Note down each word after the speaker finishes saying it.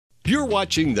You're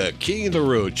watching the King of the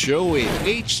Road show in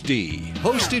HD,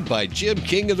 hosted by Jim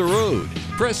King of the Road,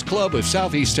 Press Club of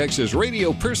Southeast Texas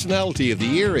Radio Personality of the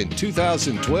Year in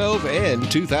 2012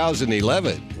 and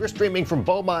 2011. We're streaming from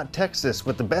Beaumont, Texas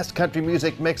with the best country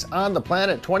music mix on the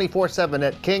planet 24/7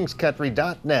 at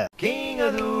kingscountry.net. King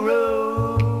of the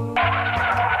Road.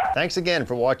 Thanks again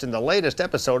for watching the latest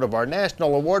episode of our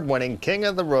national award-winning King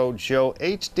of the Road show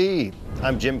HD.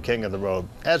 I'm Jim King of the Road.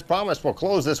 As promised, we'll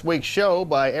close this week's show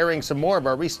by airing some more of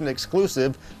our recent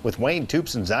exclusive with Wayne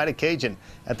Toups ZydeCajun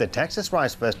at the Texas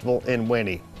Rice Festival in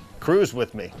Winnie. Cruise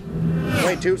with me.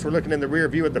 Wayne Toups, we're looking in the rear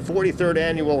view at the 43rd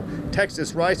annual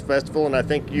Texas Rice Festival, and I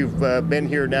think you've been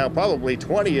here now probably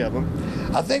 20 of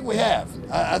them. I think we have.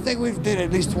 I think we've did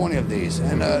at least 20 of these,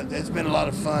 and it's been a lot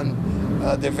of fun.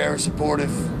 They're very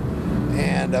supportive,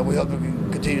 and we hope we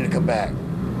can continue to come back.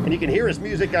 And you can hear his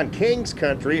music on King's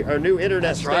Country, our new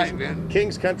internet station, right, man.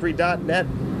 kingscountry.net.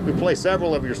 We play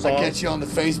several of your songs. I catch you on the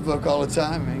Facebook all the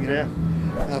time. Man, you know?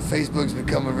 Facebook's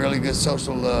become a really good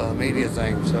social media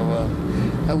thing, so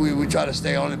we try to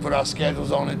stay on it, put our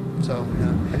schedules on it, so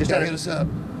I just hit us up.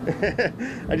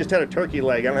 I just had a turkey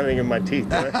leg. I don't have anything in my teeth.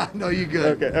 No, you're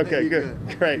good. Okay, good.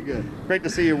 Great. Good. Great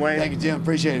to see you, Wayne. Thank you, Jim.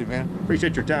 Appreciate it, man.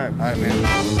 Appreciate your time. All right, man.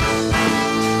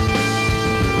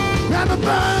 Now the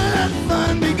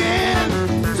fun began.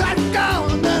 So I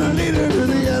go down a leader to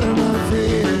the other of my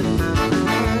feet.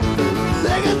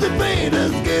 They got the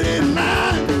beaters get in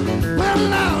line. Well,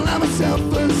 now I'm myself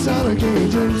a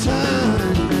ZydeCajun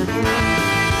time.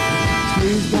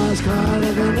 These guys cry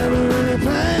like I never really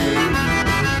paid.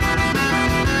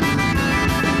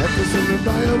 If it's in the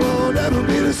Bible, that'll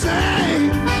be the same.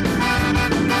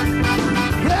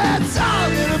 Let's all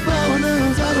get a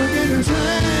bonus, I don't get a train.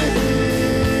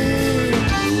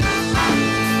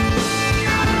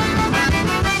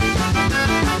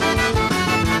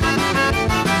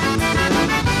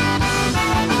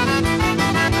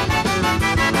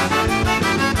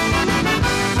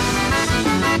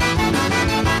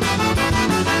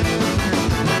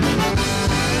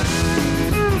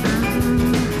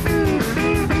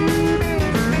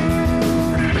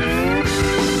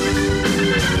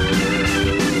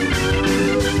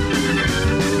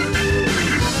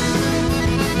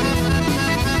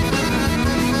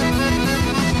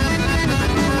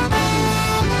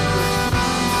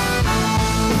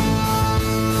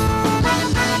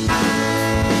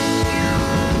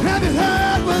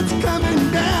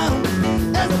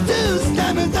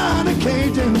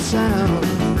 Cajun sound.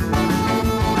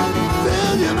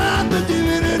 Fill your mind with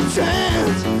giving it a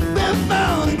chance. Been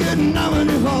found and getting on with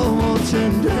your whole waltz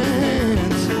and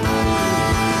dance.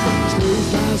 Street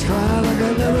stars cry like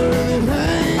I never really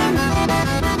pain.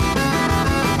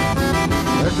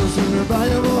 Echoes in the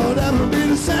Bible, that'll be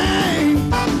the same.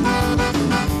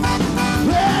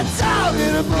 Let's all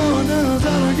get a bonus,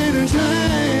 I'll get a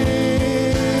train.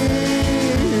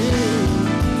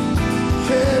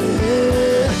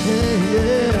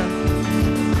 Yeah.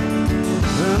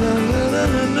 Na, na, na, na,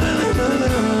 na, na, na.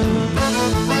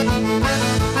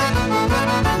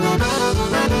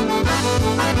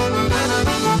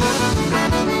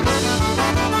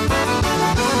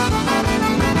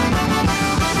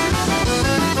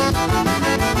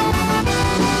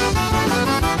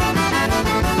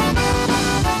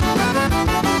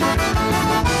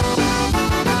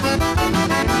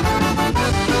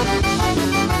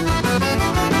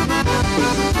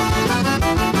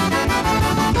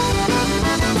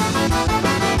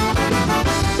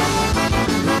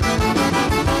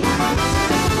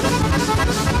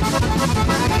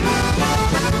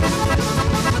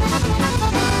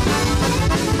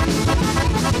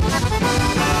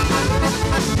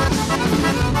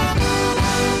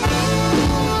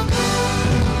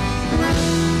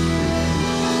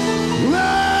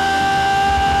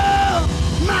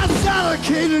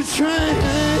 Train.